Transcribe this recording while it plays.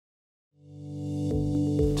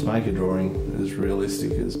To make a drawing as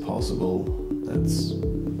realistic as possible, it's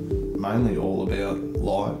mainly all about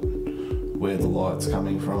light, where the light's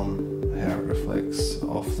coming from, how it reflects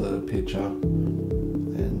off the picture,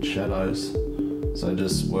 and shadows. So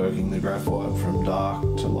just working the graphite from dark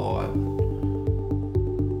to light.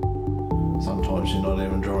 Sometimes you're not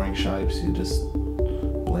even drawing shapes, you're just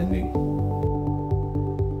blending.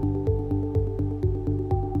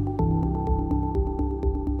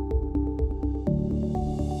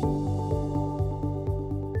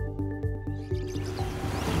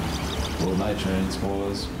 Well, nature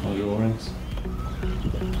inspires my drawings.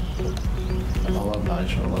 I love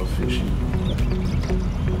nature, I love fishing.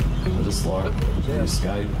 I just like to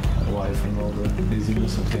escape away from all the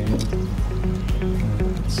busyness of town.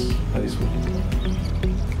 It's peaceful.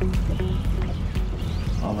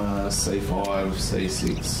 I'm a C5,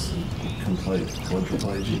 C6 complete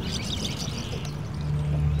quadriplegic.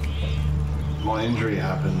 My injury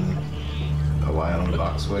happened away on a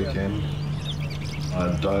Bucks weekend.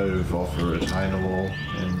 I dove off a retainer wall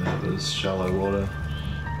and it was shallow water.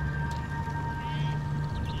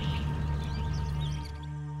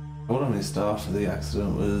 What I missed after the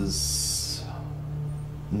accident was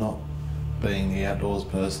not being the outdoors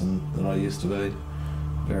person that I used to be.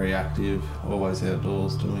 Very active, always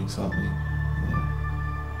outdoors doing something. Yeah.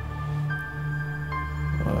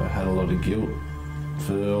 I had a lot of guilt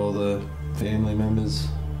for all the family members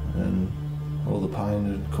and all the pain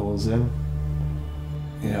it caused them.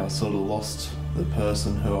 Yeah, I sort of lost the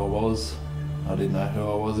person who I was. I didn't know who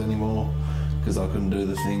I was anymore because I couldn't do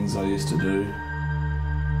the things I used to do.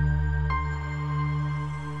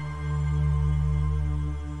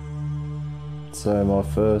 So my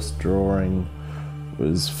first drawing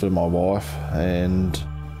was for my wife, and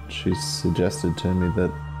she suggested to me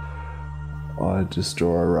that I just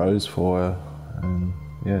draw a rose for her, and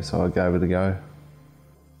yeah, so I gave it a go.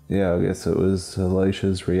 Yeah, I guess it was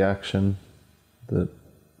Alicia's reaction that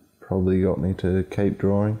probably got me to keep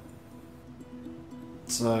drawing.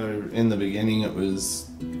 So in the beginning it was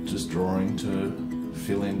just drawing to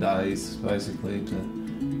fill in days, basically,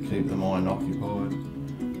 to keep the mind occupied.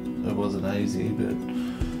 It wasn't easy, but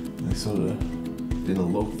they sort of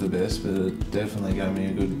didn't look the best, but it definitely gave me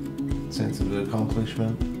a good sense of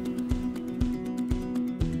accomplishment.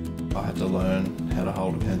 I had to learn how to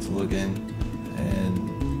hold a pencil again, and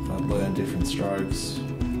I'd learn different strokes,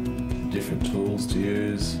 different tools to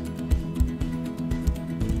use.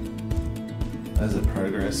 As it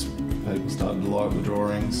progressed, people started to like the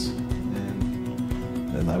drawings,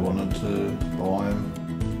 and then they wanted to buy them.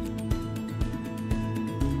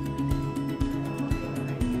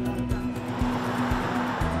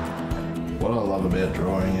 What I love about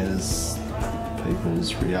drawing is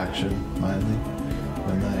people's reaction, mainly,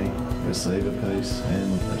 when they receive a piece,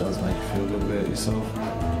 and it does make you feel good about yourself.